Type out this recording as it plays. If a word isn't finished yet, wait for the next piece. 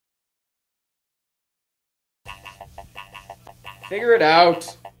Figure it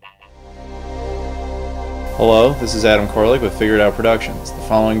out. Hello, this is Adam Koralik with Figure It Out Productions. The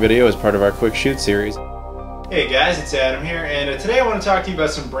following video is part of our Quick Shoot series. Hey guys, it's Adam here, and today I want to talk to you about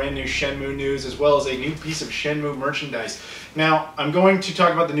some brand new Shenmue news as well as a new piece of Shenmue merchandise. Now, I'm going to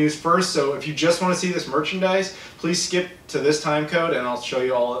talk about the news first, so if you just want to see this merchandise, please skip to this time code and I'll show you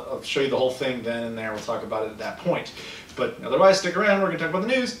the whole thing then and there. We'll talk about it at that point. But otherwise, stick around, we're going to talk about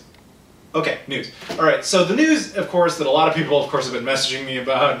the news. Okay, news. Alright, so the news, of course, that a lot of people, of course, have been messaging me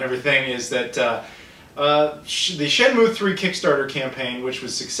about and everything is that the Shenmue 3 Kickstarter campaign, which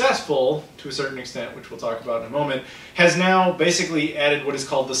was successful to a certain extent, which we'll talk about in a moment, has now basically added what is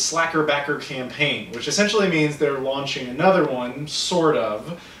called the Slacker Backer campaign, which essentially means they're launching another one, sort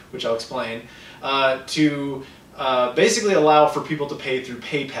of, which I'll explain, to basically allow for people to pay through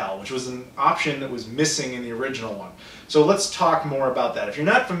PayPal, which was an option that was missing in the original one. So let's talk more about that. If you're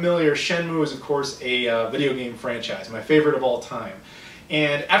not familiar, Shenmue is, of course, a video game franchise, my favorite of all time.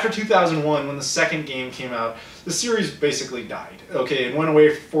 And after 2001, when the second game came out, the series basically died. Okay, it went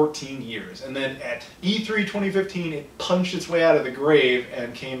away for 14 years. And then at E3 2015, it punched its way out of the grave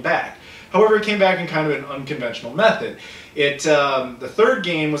and came back. However, it came back in kind of an unconventional method. The third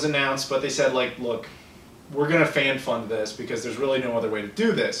game was announced, but they said, like, look, we're going to fan fund this because there's really no other way to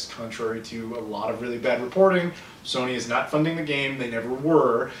do this. Contrary to a lot of really bad reporting, Sony is not funding the game. They never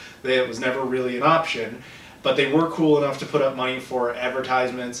were. It was never really an option. But they were cool enough to put up money for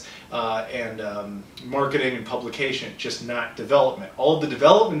advertisements and marketing and publication, just not development. All of the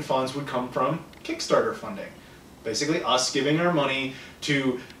development funds would come from Kickstarter funding. Basically us giving our money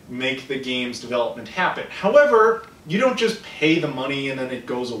to make the game's development happen. However, you don't just pay the money and then it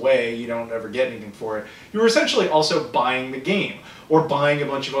goes away, you don't ever get anything for it. You're essentially also buying the game, or buying a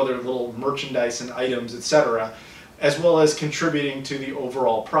bunch of other little merchandise and items, etc., as well as contributing to the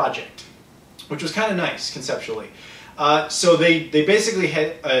overall project, which was kind of nice conceptually. So they basically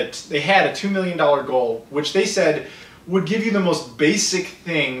had a $2 million goal, which they said would give you the most basic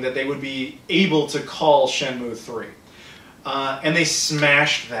thing that they would be able to call Shenmue 3. And they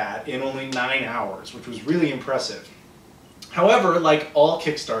smashed that in only 9 hours, which was really impressive. However, like all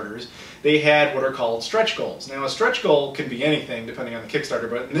Kickstarters, they had what are called stretch goals. Now, a stretch goal can be anything depending on the Kickstarter,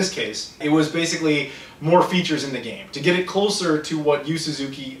 but in this case, it was basically more features in the game to get it closer to what Yu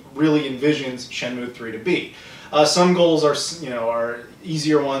Suzuki really envisions Shenmue 3 to be. Some goals are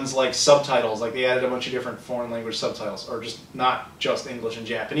easier ones, like subtitles, like they added a bunch of different foreign language subtitles, or just not just English and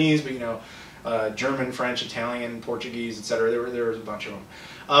Japanese, but German, French, Italian, Portuguese, etc. There was a bunch of them.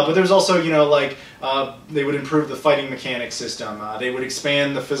 But there was also, they would improve the fighting mechanics system. They would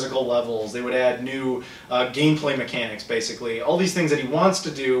expand the physical levels. They would add new gameplay mechanics, basically. All these things that he wants to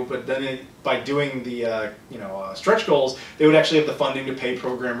do, but then by doing the stretch goals, they would actually have the funding to pay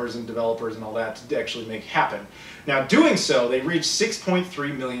programmers and developers and all that to actually make happen. Now, doing so, they reached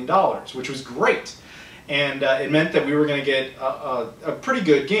 $6.3 million, which was great. And it meant that we were going to get a pretty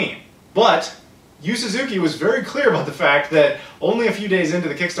good game. But Yu Suzuki was very clear about the fact that only a few days into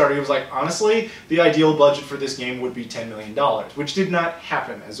the Kickstarter, he was like, honestly, the ideal budget for this game would be $10 million, which did not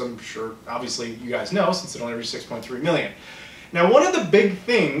happen, as I'm sure, obviously, you guys know, since it only reached $6.3 million. Now, one of the big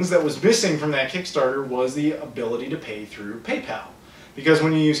things that was missing from that Kickstarter was the ability to pay through PayPal. Because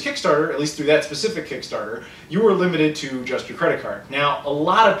when you use Kickstarter, at least through that specific Kickstarter, you were limited to just your credit card. Now, a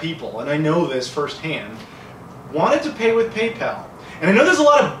lot of people, and I know this firsthand, wanted to pay with PayPal. And I know there's a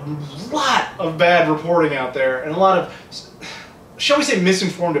lot of bad reporting out there, and a lot of, shall we say,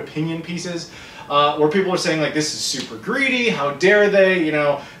 misinformed opinion pieces, where people are saying, like, this is super greedy, how dare they,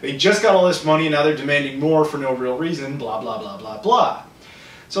 they just got all this money, now they're demanding more for no real reason, blah, blah, blah, blah, blah.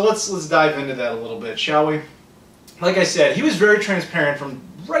 So let's dive into that a little bit, shall we? Like I said, he was very transparent from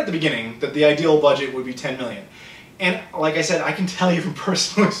right at the beginning that the ideal budget would be $10 million. And like I said, I can tell you from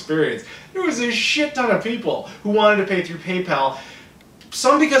personal experience, there was a shit ton of people who wanted to pay through PayPal.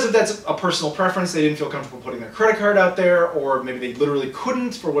 Some because of that's a personal preference, they didn't feel comfortable putting their credit card out there, or maybe they literally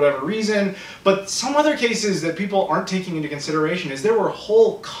couldn't for whatever reason. But some other cases that people aren't taking into consideration is there were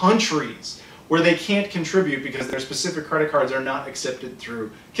whole countries where they can't contribute because their specific credit cards are not accepted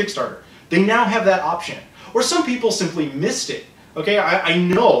through Kickstarter. They now have that option. Or some people simply missed it. Okay, I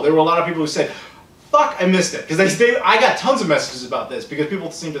know there were a lot of people who said, fuck, I missed it. Because I got tons of messages about this because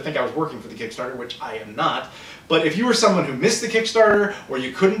people seem to think I was working for the Kickstarter, which I am not. But if you were someone who missed the Kickstarter, or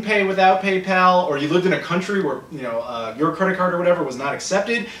you couldn't pay without PayPal, or you lived in a country where your credit card or whatever was not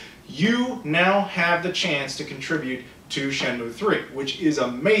accepted, you now have the chance to contribute to Shenmue 3, which is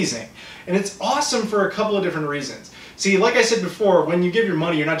amazing. And it's awesome for a couple of different reasons. See, like I said before, when you give your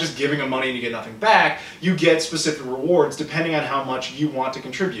money, you're not just giving them money and you get nothing back. You get specific rewards depending on how much you want to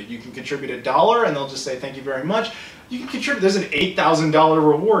contribute. You can contribute $1 and they'll just say thank you very much. You can contribute, there's an $8,000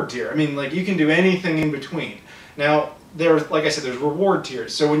 reward tier. I mean, like, you can do anything in between. Now, like I said, there's reward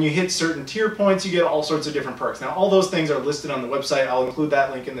tiers. So when you hit certain tier points, you get all sorts of different perks. Now, all those things are listed on the website. I'll include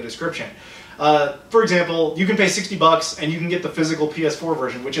that link in the description. For example, you can pay $60 and you can get the physical PS4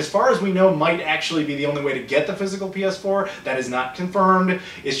 version, which as far as we know might actually be the only way to get the physical PS4. That is not confirmed.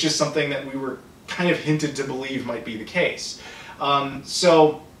 It's just something that we were kind of hinted to believe might be the case.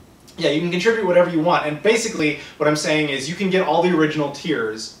 So yeah, you can contribute whatever you want. And basically what I'm saying is you can get all the original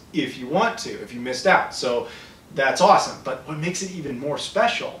tiers if you want to, if you missed out. So that's awesome. But what makes it even more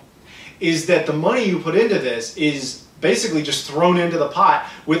special is that the money you put into this is basically just thrown into the pot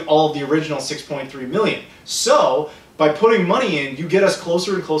with all of the original 6.3 million. So by putting money in, you get us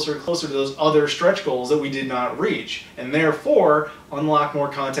closer and closer and closer to those other stretch goals that we did not reach, and therefore unlock more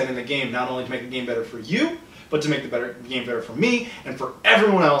content in the game, not only to make the game better for you, but to make the game better for me and for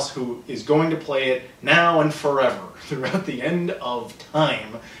everyone else who is going to play it now and forever. Throughout the end of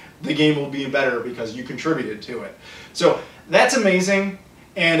time, the game will be better because you contributed to it. So that's amazing,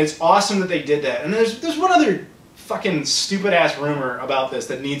 and it's awesome that they did that. And there's one other fucking stupid ass rumor about this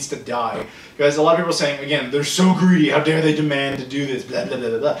that needs to die, because a lot of people are saying, again, they're so greedy, how dare they demand to do this, blah blah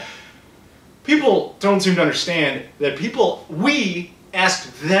blah blah. People don't seem to understand that we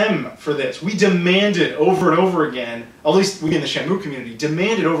asked them for this. We demanded over and over again, at least we in the Shenmue community,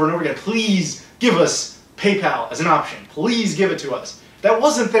 demanded over and over again, please give us PayPal as an option, please give it to us. That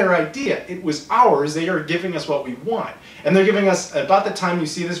wasn't their idea. It was ours. They are giving us what we want. And they're giving us, about the time you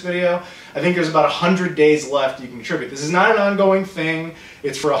see this video, I think there's about 100 days left you can contribute. This is not an ongoing thing.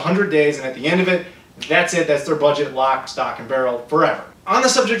 It's for 100 days, and at the end of it, that's it. That's their budget, lock, stock, and barrel, forever. On the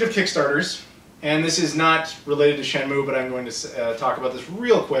subject of Kickstarters, and this is not related to Shenmue, but I'm going to talk about this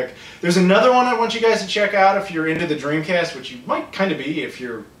real quick. There's another one I want you guys to check out if you're into the Dreamcast, which you might kind of be if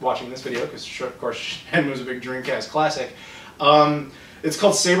you're watching this video, because of course Shenmue is a big Dreamcast classic. It's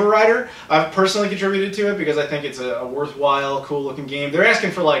called Saber Rider. I've personally contributed to it because I think it's a worthwhile, cool-looking game. They're asking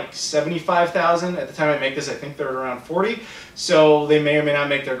for like $75,000. At the time I make this, I think they're at around 40. So they may or may not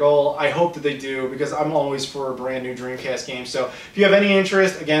make their goal. I hope that they do, because I'm always for a brand new Dreamcast game. So if you have any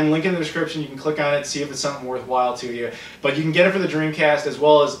interest, again, link in the description. You can click on it, see if it's something worthwhile to you. But you can get it for the Dreamcast as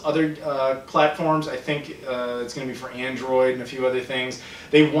well as other platforms. I think it's going to be for Android and a few other things.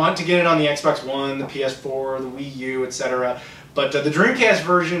 They want to get it on the Xbox One, the PS4, the Wii U, etc. But the Dreamcast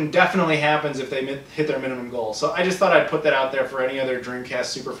version definitely happens if they hit their minimum goal. So I just thought I'd put that out there for any other Dreamcast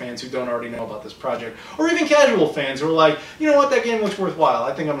super fans who don't already know about this project. Or even casual fans who are like, you know what, that game looks worthwhile.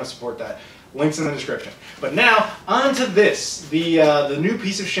 I think I'm going to support that. Links in the description. But now, on to this, the new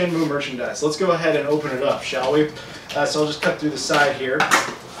piece of Shenmue merchandise. Let's go ahead and open it up, shall we? So I'll just cut through the side here.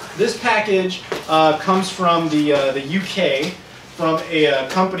 This package comes from the UK, from a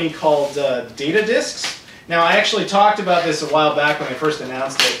company called Data Discs. Now, I actually talked about this a while back when I first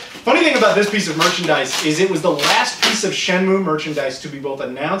announced it. Funny thing about this piece of merchandise is it was the last piece of Shenmue merchandise to be both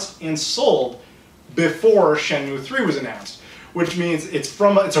announced and sold before Shenmue 3 was announced, which means it's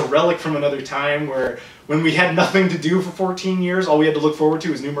a relic from another time where when we had nothing to do for 14 years, all we had to look forward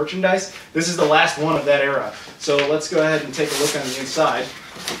to was new merchandise. This is the last one of that era. So let's go ahead and take a look on the inside.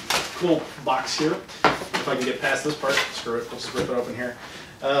 Cool box here. If I can get past this part, screw it, we'll just rip it open here.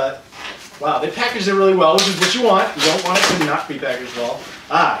 Wow, they packaged it really well, which is what you want. You don't want it to not be packaged well.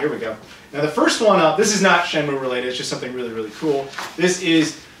 Ah, here we go. Now the first one up, this is not Shenmue related, it's just something really, really cool. This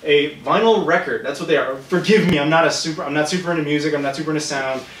is a vinyl record. That's what they are. Forgive me, I'm not super into music, I'm not super into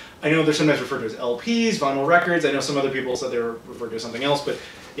sound. I know they're sometimes referred to as LPs, vinyl records. I know some other people said they were referred to as something else, but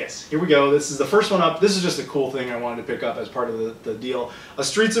yes, here we go. This is the first one up. This is just a cool thing I wanted to pick up as part of the deal. A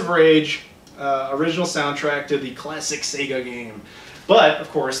Streets of Rage original soundtrack to the classic Sega game. But, of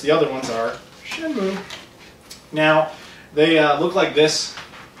course, the other ones are Shenmue. Now, they look like this.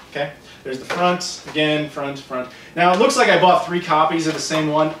 Okay, there's the front, again, front. Now, it looks like I bought 3 copies of the same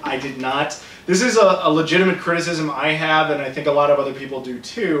one. I did not. This is a legitimate criticism I have, and I think a lot of other people do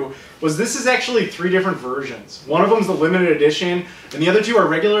too, was this is actually 3 different versions. One of them is the limited edition, and the other 2 are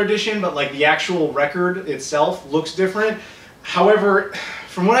regular edition, but like the actual record itself looks different. However,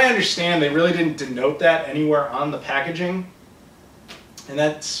 from what I understand, they really didn't denote that anywhere on the packaging. And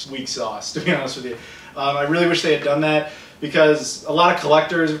that's weak sauce, to be honest with you. I really wish they had done that, because a lot of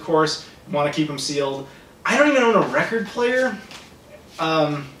collectors, of course, want to keep them sealed. I don't even own a record player,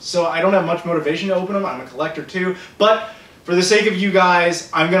 so I don't have much motivation to open them. I'm a collector too. But for the sake of you guys,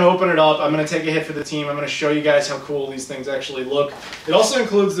 I'm going to open it up. I'm going to take a hit for the team. I'm going to show you guys how cool these things actually look. It also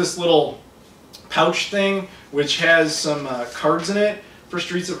includes this little pouch thing, which has some cards in it for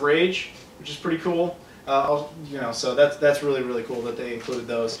Streets of Rage, which is pretty cool. So that's really, really cool that they included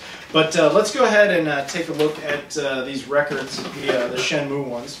those. But let's go ahead and take a look at these records, the Shenmue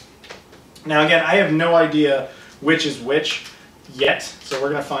ones. Now again, I have no idea which is which yet, so we're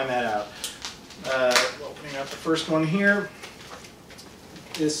going to find that out. Opening up the first one here.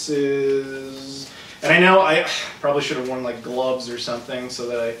 This is, and I know I probably should have worn like gloves or something so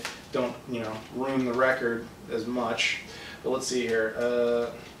that I don't, ruin the record as much. But let's see here.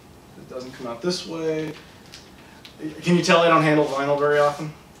 It doesn't come out this way. Can you tell I don't handle vinyl very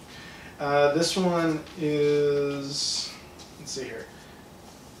often? This one is, let's see here.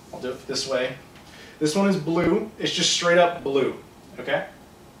 I'll do it this way. This one is blue. It's just straight up blue. Okay?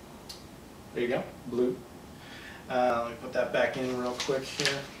 There you go. Blue. Let me put that back in real quick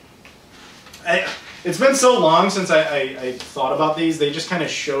here. It's been so long since I thought about these. They just kind of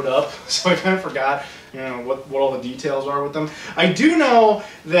showed up, so I kind of forgot, what all the details are with them. I do know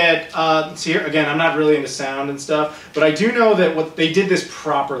that, see here, again, I'm not really into sound and stuff, but I do know that they did this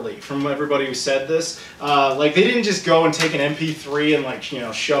properly from everybody who said this. Like, they didn't just go and take an MP3 and, like,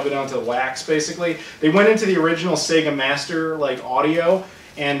 shove it onto wax, basically. They went into the original Sega Master, like, audio,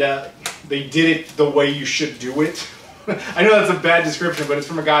 and they did it the way you should do it. I know that's a bad description, but it's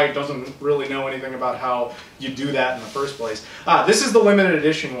from a guy who doesn't really know anything about how you do that in the first place. This is the limited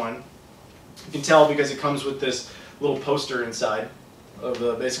edition one. You can tell because it comes with this little poster inside of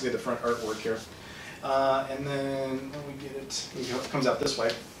basically the front artwork here. And then when we get it, it comes out this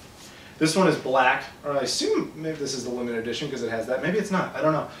way. This one is black, or I assume maybe this is the limited edition because it has that. Maybe it's not, I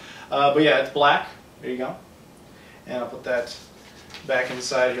don't know. But yeah, it's black. There you go. And I'll put that back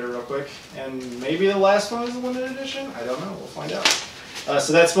inside here real quick, and maybe the last one is the limited edition? I don't know, we'll find out.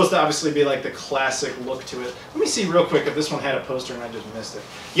 So that's supposed to obviously be like the classic look to it. Let me see real quick if this one had a poster and I just missed it.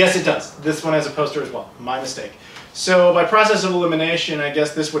 Yes, it does. This one has a poster as well. My mistake. So by process of elimination, I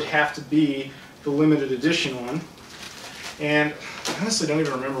guess this would have to be the limited edition one. And I honestly don't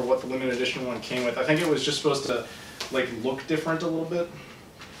even remember what the limited edition one came with. I think it was just supposed to like look different a little bit.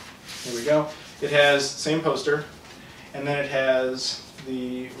 Here we go. It has same poster. And then it has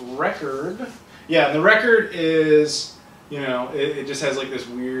the record. Yeah, and the record is, it just has like this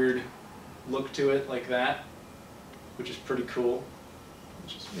weird look to it like that, which is pretty cool.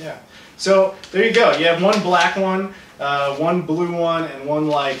 Yeah. So there you go. You have one black one, one blue one, and one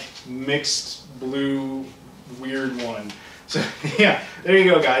like mixed blue weird one. So yeah, there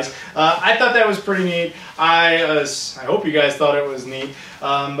you go, guys. I thought that was pretty neat. I hope you guys thought it was neat.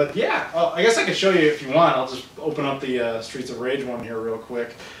 But yeah, I guess I could show you if you want. I'll just open up the Streets of Rage one here real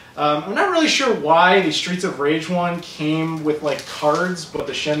quick. I'm not really sure why the Streets of Rage one came with like cards, but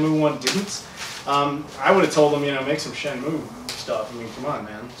the Shenmue one didn't. I would have told them, make some Shenmue stuff. I mean, come on,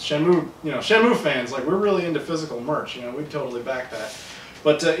 man. Shenmue, Shenmue fans, like, we're really into physical merch. We'd totally back that.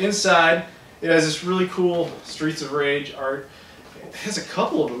 But inside, it has this really cool Streets of Rage art. It has a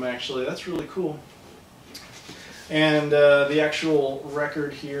couple of them, actually. That's really cool. And the actual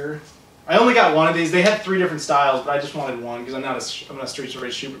record here. I only got one of these. They had 3 different styles, but I just wanted one because I'm not a Streets of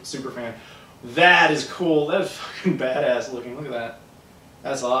Rage super fan. That is cool. That is fucking badass looking. Look at that.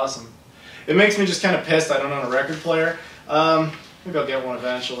 That's awesome. It makes me just kind of pissed I don't own a record player. Maybe I'll get one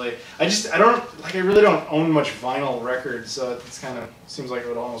eventually. I really don't own much vinyl records, so it's kind of seems like it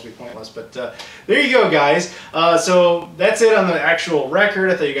would almost be pointless. But there you go, guys. So that's it on the actual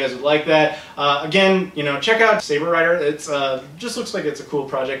record. I thought you guys would like that. Again, check out Saber Rider. It's just looks like it's a cool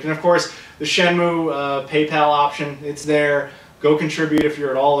project, and of course the Shenmue PayPal option. It's there. Go contribute if you're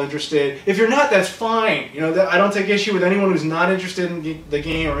at all interested. If you're not, that's fine. I don't take issue with anyone who's not interested in the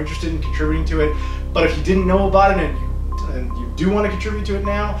game or interested in contributing to it. But if you didn't know about it and you do want to contribute to it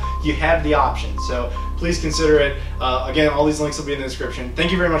now, you have the option. So please consider it. Again, all these links will be in the description.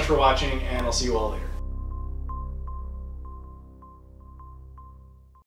 Thank you very much for watching, and I'll see you all later.